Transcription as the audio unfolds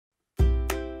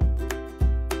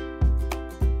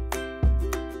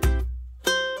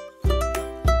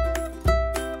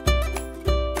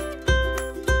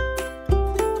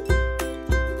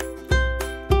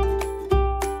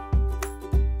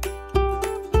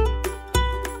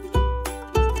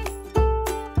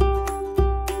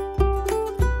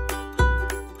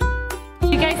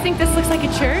like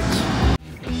a church?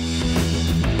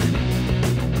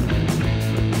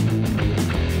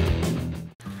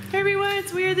 Hey everyone,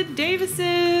 it's We Are the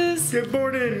Davises. Good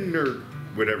morning, or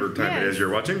whatever time it is you're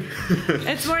watching.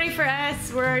 It's morning for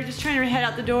us. We're just trying to head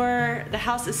out the door. The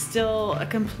house is still a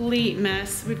complete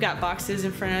mess. We've got boxes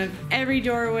in front of every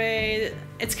doorway.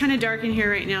 It's kind of dark in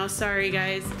here right now, sorry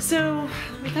guys. So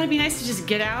we thought it'd be nice to just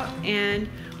get out, and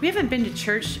we haven't been to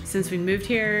church since we moved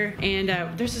here, and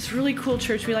there's this really cool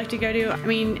church we like to go to. I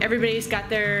mean, everybody's got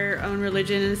their own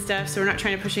religion and stuff, so we're not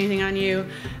trying to push anything on you,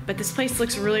 but this place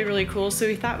looks really, really cool, so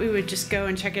we thought we would just go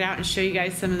and check it out and show you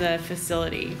guys some of the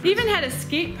facility. It even had a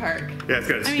skate park. Yeah, it's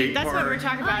got a skate park. I mean, that's what we're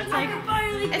talking about. It's like,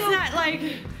 it's not like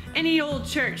any old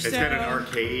church. It's got an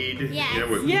arcade, you know,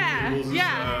 with pools and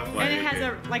stuff. Like, and it has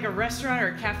a restaurant or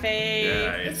a cafe.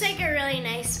 Yeah, it's like a really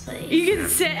nice place. You can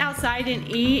sit outside and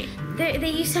eat. They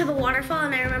used to have a waterfall,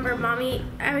 and I remember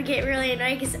I would get really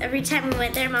annoyed because every time we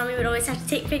went there, Mommy would always have to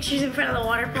take pictures in front of the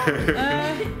waterfall.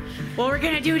 Well, we're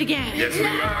gonna do it again. Yes, we are.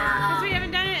 Because we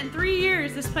haven't done it in 3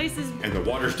 years. This place is... And the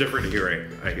water's different here,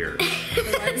 I hear.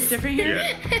 The water's different here?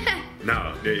 Yeah.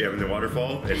 No, in the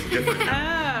waterfall, it's different.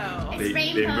 Oh.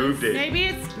 They moved it.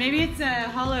 Maybe it's a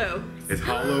hollow. It's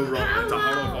hollow. It's a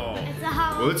hollow ball. It's a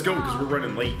hollow. Well, let's go because we're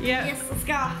running late. Yeah. Yes, let's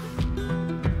go.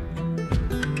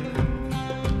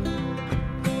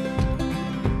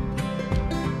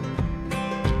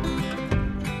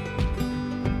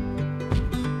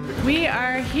 We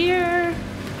are here.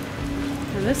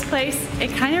 And this place,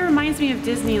 it kind of reminds me of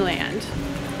Disneyland.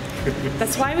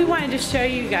 That's why we wanted to show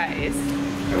you guys.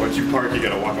 And once you park, you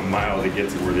gotta walk a mile to get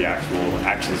to where the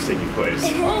action is taking place.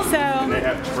 And they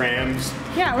have trams.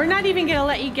 Yeah, we're not even gonna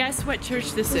let you guess what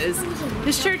church this is.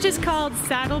 This church is called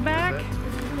Saddleback,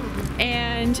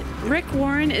 and Rick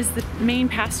Warren is the main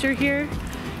pastor here.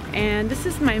 And this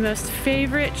is my most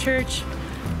favorite church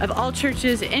of all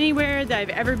churches anywhere that I've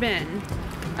ever been.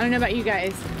 I don't know about you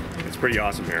guys. It's pretty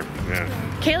awesome here. Yeah.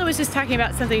 Kayla was just talking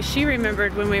about something she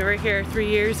remembered when we were here 3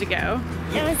 years ago.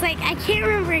 It was like, I can't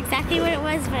remember exactly what it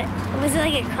was, but was it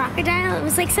like a crocodile? It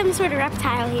was like some sort of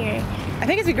reptile here. I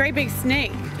think it's a great big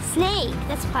snake. Snake,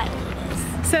 that's probably what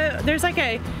it is. So there's like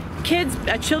a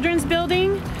children's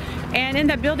building, and in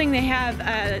that building they have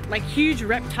like huge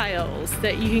reptiles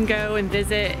that you can go and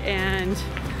visit, and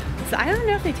so I don't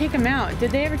know if they take them out.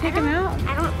 Did they ever take them out?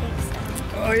 I don't think so.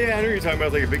 Oh yeah, I know you're talking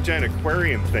about, like a big giant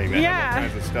aquarium thing that had all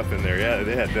kinds of stuff in there. Yeah,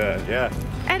 they had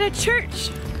At a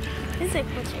church. This is a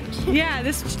cool church. Yeah,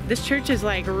 this church is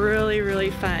like really,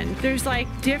 really fun. There's like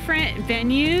different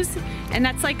venues, and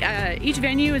that's like each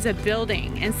venue is a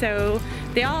building, and so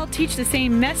they all teach the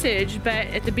same message, but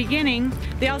at the beginning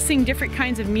they all sing different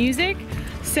kinds of music.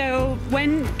 So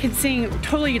one could sing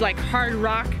totally like hard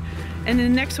rock, and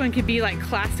then the next one could be like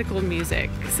classical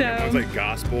music. So one's like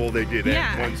gospel. They do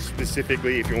that one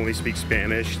specifically if you only speak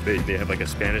Spanish. They have like a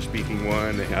Spanish speaking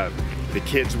one. They have the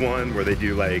kids one where they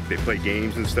do like, they play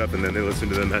games and stuff, and then they listen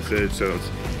to the message. So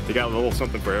they got a little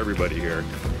something for everybody here.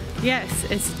 Yes,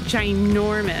 it's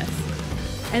ginormous.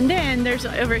 And then there's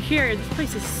over here, this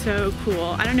place is so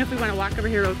cool. I don't know if we want to walk over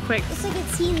here real quick. It's like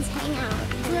a teens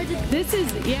hangout. This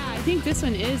is, yeah, I think this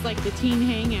one is like the teen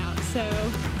hangout. So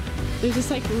there's this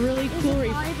like really cool,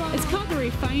 it's called the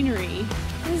Refinery.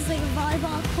 This is like a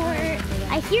volleyball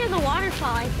court. I hear the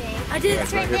waterfall, I think.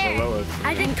 It's right there.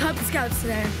 I did Cub Scouts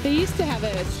there. They used to have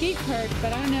a skate park,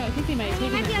 but I don't know, I think they might have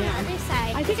taken it It might be on down. the other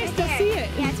side. I think I still see it.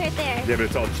 Yeah, it's right there. Yeah, but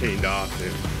it's all chained off.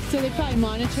 So they probably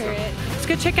monitor it. Let's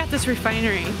go check out this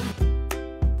refinery.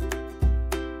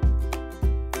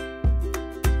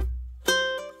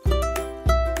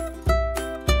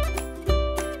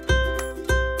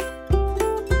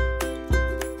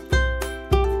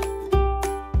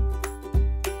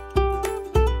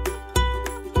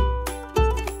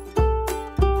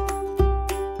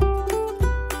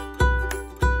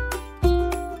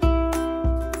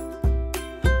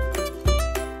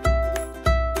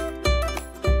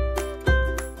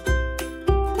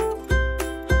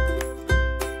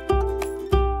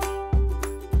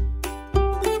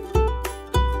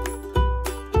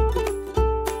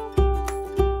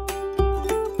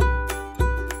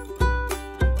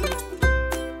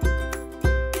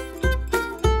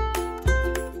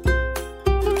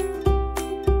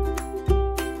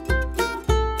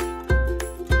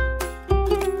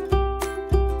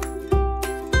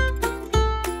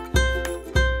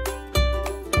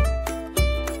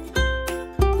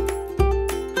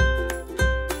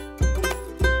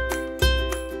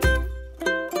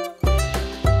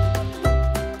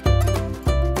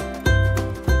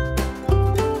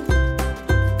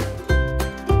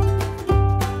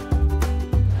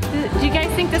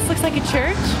 Like a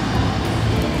church.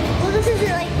 Well, this is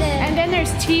like the... And then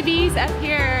there's TVs up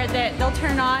here that they'll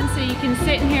turn on so you can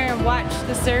sit in here and watch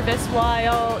the service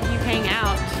while you hang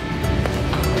out.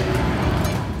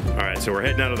 Alright, so we're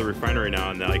heading out of the refinery now,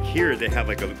 and like here they have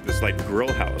like this like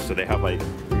grill house. So they have like,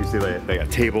 you see like they got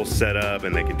tables set up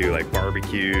and they can do like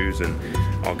barbecues and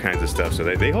all kinds of stuff. So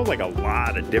they hold like a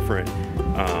lot of different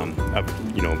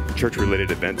you know, church related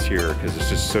events here, because it's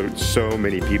just so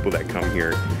many people that come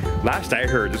here. Last I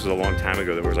heard, this was a long time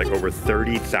ago, there was like over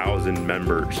 30,000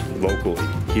 members locally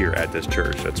here at this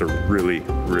church. That's a really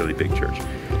big church.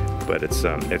 But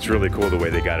it's really cool the way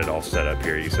they got it all set up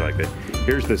here. You see like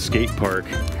here's the skate park.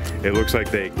 It looks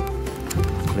like they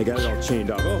got it all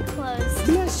chained off. Oh, Closed.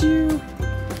 bless you.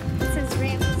 It says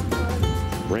ramp is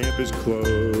closed. Ramp is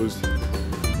closed.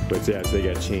 But yeah, so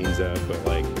they got chains up, but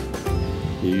like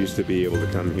you used to be able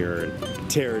to come here and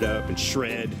tear it up and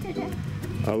shred.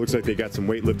 Looks like they got some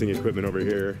weightlifting equipment over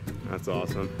here. That's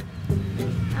awesome.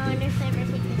 I wonder if they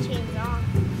ever take the chains off.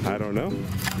 I don't know.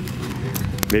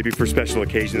 Maybe for special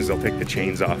occasions they'll take the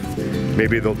chains off.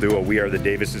 Maybe they'll do a We Are the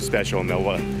Davises special and they'll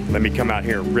let me come out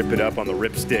here and rip it up on the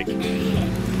ripstick.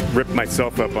 Rip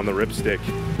myself up on the ripstick.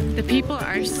 The people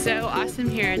are so awesome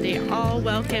here. They all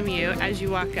welcome you as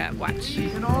you walk up. Watch.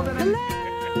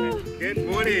 Hello. Good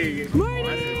morning.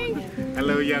 Morning.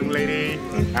 Hello, young lady.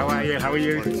 How are you? How are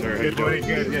you? Morning, sir. Good morning.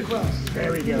 Good.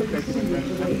 There we go. Thank you.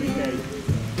 Have a good day.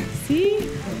 See?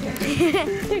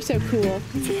 They're so cool.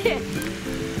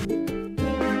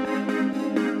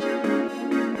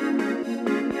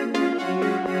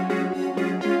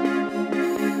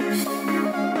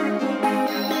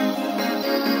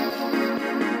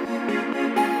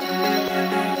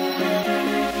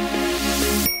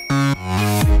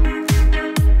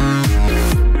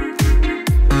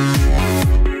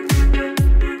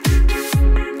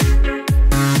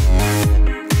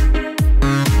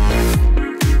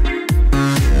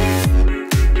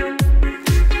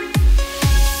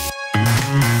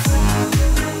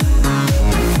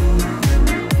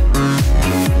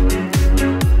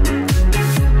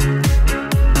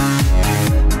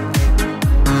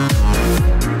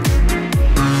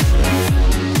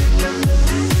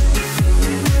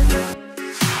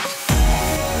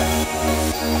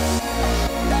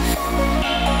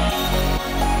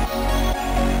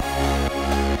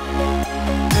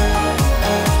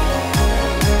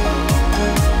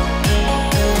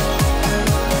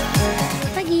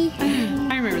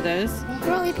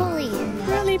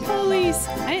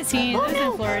 I didn't see any of those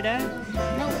in Florida.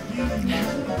 Nope.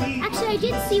 Actually, I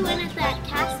did see one at that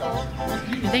castle.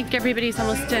 I think everybody's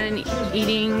almost done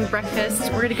eating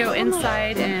breakfast. We're gonna go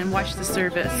inside and watch the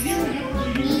service.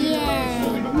 Yay!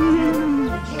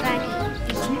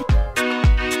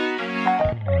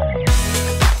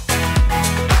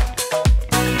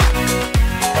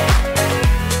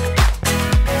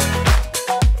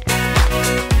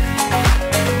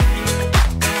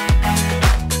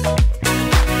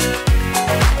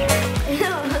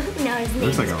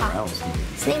 Looks like a rouse.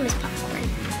 His name is Popcorn.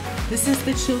 This is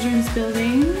the children's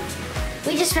building.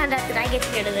 We just found out that I get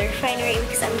to go to the refinery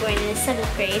because I'm going in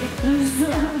 7th grade. So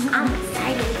I'm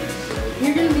excited.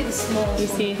 You're gonna be the small. Do you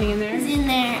see anything in there? He's in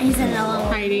there. He's in a little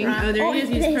hiding. Oh, there he is.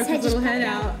 He's poked his little head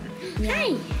out.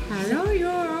 Hi. Hello,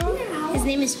 y'all. His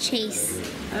name is Chase.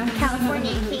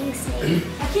 California King snake.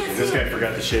 This guy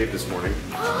forgot to shave this morning.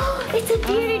 Oh, it's a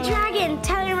bearded dragon.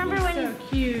 Tyler, remember when So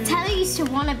cute. Tyler used to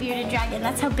want a bearded dragon?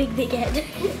 That's how big they get. That's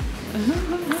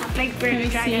a big Can bearded we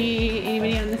dragon. see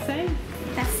anybody on this side?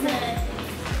 That's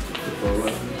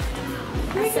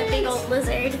the big old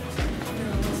lizard.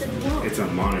 It's a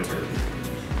monitor.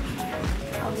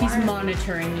 He's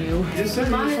monitoring you. Do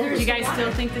you guys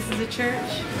still think this is a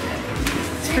church?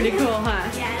 It's pretty cool, huh?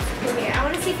 Yeah, it's cool here. I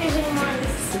want to see if there's any more of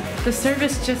this. The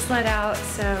service just let out,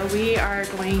 so we are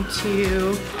going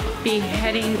to be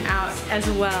heading out as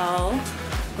well.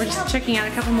 We're just checking out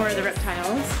a couple more of the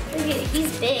reptiles. Look at,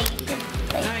 he's big.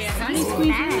 Like, Oh yeah, how do you squeeze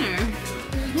in there?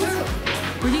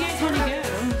 Where do you guys want to go?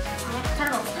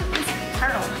 Turtle.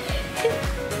 Turtle.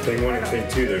 Thing 1 and thing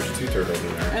 2, there's 2 turtles in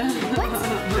there.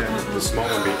 Yeah, the small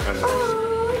one being kind of.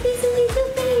 Oh, these are little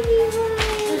baby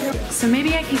ones. So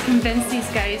maybe I can convince these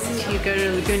guys to go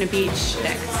to Laguna Beach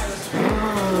next.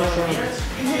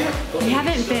 We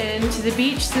haven't been to the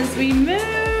beach since we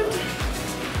moved.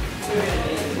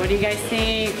 What do you guys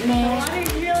think? The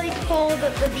water's really cold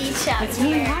at the beach out It's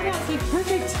really here. hot out, so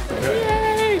perfect.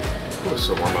 Yay! Oh, it's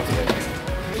so warm out today.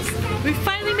 We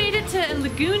finally made it to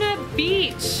Laguna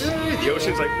Beach. The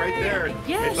ocean's like right there.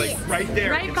 Yes. It's like right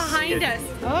there. Right behind us.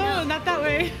 Oh, not that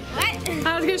way. What?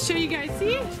 I was gonna show you guys.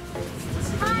 See?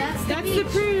 That's the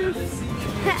proof.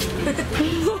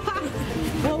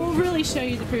 Well, we'll really show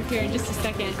you the proof here in just a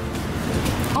second.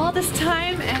 All this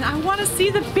time, and I want to see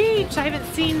the beach. I haven't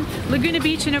seen Laguna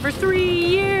Beach in over 3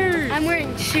 years. I'm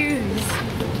wearing shoes.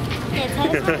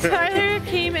 Tyler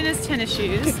came in his tennis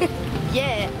shoes.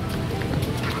 Yeah.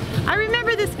 I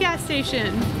remember this gas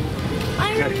station.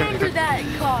 I remember that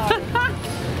car.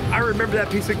 I remember that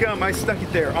piece of gum. I stuck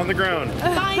it there on the ground.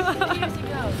 5 years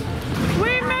ago.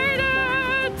 We made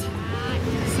it!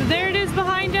 So there it is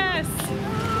behind us.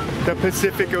 The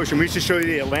Pacific Ocean. We used to show you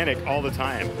the Atlantic all the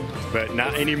time, but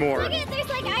not anymore. Look at, there's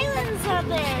like islands out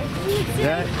there.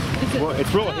 Well,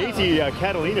 it's real hazy.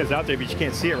 Catalina's out there, but you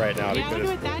can't see it right now. Yeah, look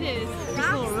what that is. This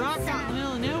little rock out in the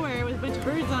middle of nowhere with a bunch of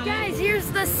birds on Guys, it. here's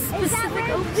the specific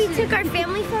ocean. We took our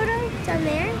family photo down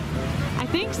there. I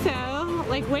think so.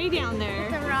 Like way down there.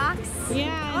 The rocks.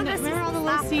 Yeah, and remember all the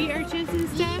little sea urchins and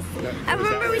stuff? I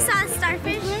remember we saw a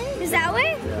starfish. Is that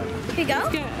way? Yeah. Can we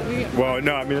go? Well,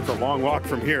 no, I mean it's a long walk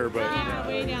from here, but Yeah,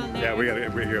 way down there. yeah, we gotta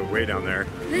go way down there.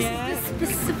 This is the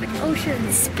Pacific Ocean.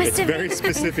 It's very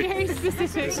specific. Very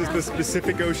specific. This is the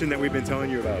specific ocean that we've been telling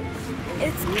you about.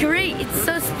 It's great. It's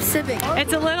so specific.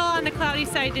 It's a little on the cloudy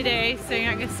side today, so you're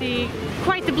not going to see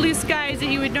quite the blue skies that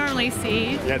you would normally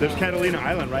see. Yeah, there's Catalina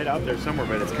Island right out there somewhere,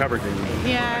 but it's covered in.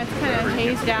 Yeah, it's kind of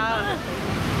hazed out.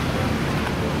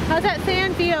 How's that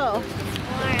sand feel?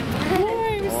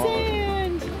 Warm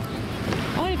sand.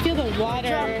 I want to feel the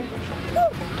water.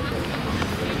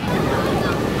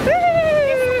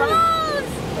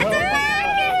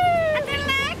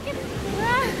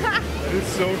 It's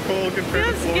so cold compared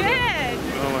to Feels Florida. good.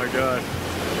 Oh my god.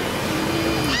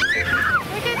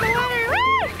 Look at the water.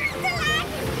 Woo!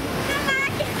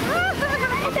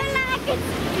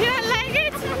 You don't like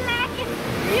it?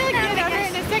 You'll get over it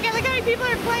in a second. Look how many people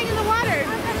are playing in the water.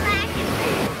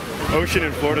 Ocean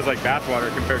in Florida is like bathwater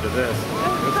compared to this.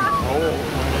 It's cold.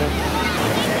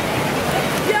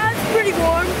 Yeah, it's pretty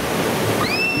warm.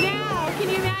 Now, can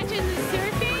you imagine the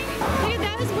surfing? Look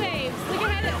at those waves. Look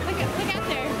out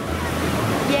there.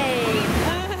 Yay.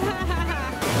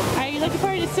 Are you looking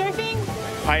forward to surfing?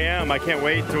 I am. I can't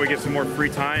wait till we get some more free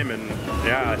time, and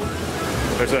yeah.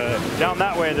 There's down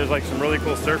that way, there's like some really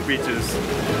cool surf beaches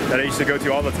that I used to go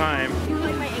to all the time. You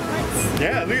like my anklets?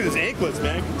 Yeah, look at his anklets,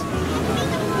 man.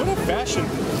 What a fashion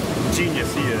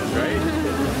genius he is, right?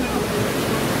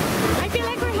 I feel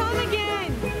like we're home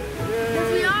again.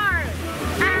 Yes, we are.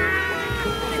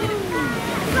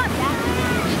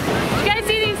 You guys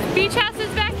see these beach houses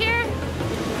back here?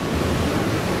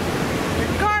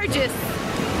 They're gorgeous.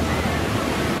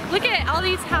 Look at all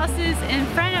these houses in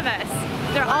front of us.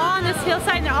 They're all on this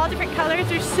hillside and they're all different colors.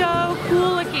 They're so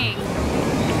cool looking.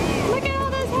 Look at all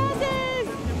those houses.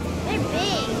 They're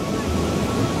big.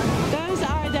 Those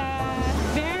are the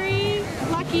very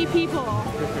lucky people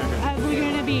of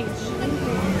Laguna Beach.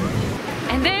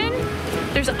 And then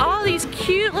there's all these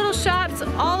cute little shops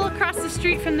all across the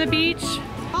street from the beach.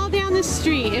 All down the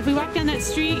street. If we walk down that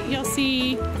street, you'll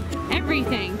see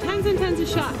everything. Tons and tons of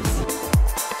shops.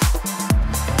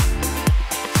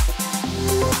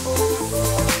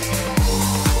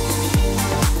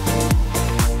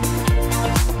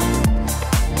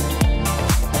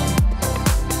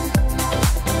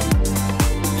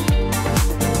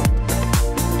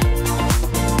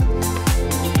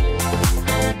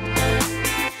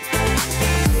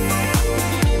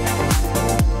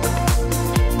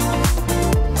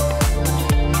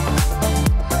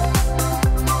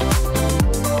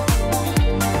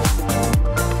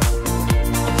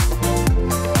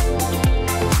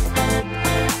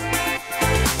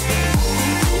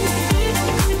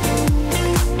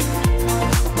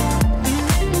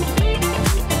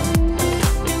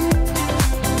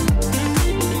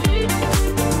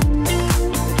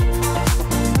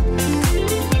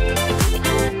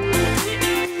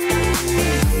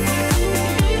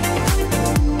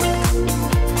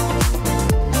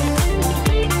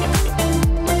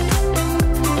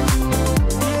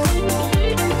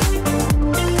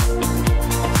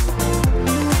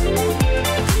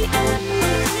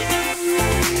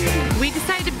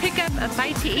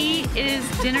 It is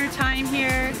dinner time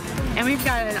here, and we've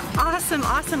got an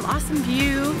awesome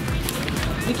view.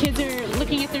 The kids are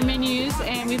looking at their menus,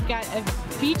 and we've got a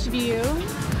beach view.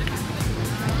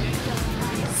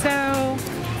 So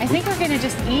I think we're gonna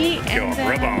just eat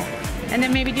and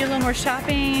then maybe do a little more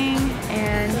shopping,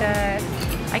 and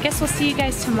I guess we'll see you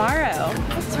guys tomorrow.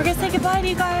 So we're gonna say goodbye to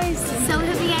you guys. So we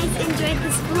hope you guys enjoyed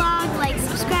this vlog. Like,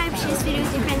 subscribe, share this video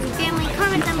with your friends and family.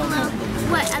 Comment down below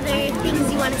what other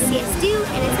things you want to see us do.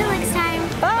 And until next time,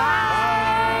 Bye!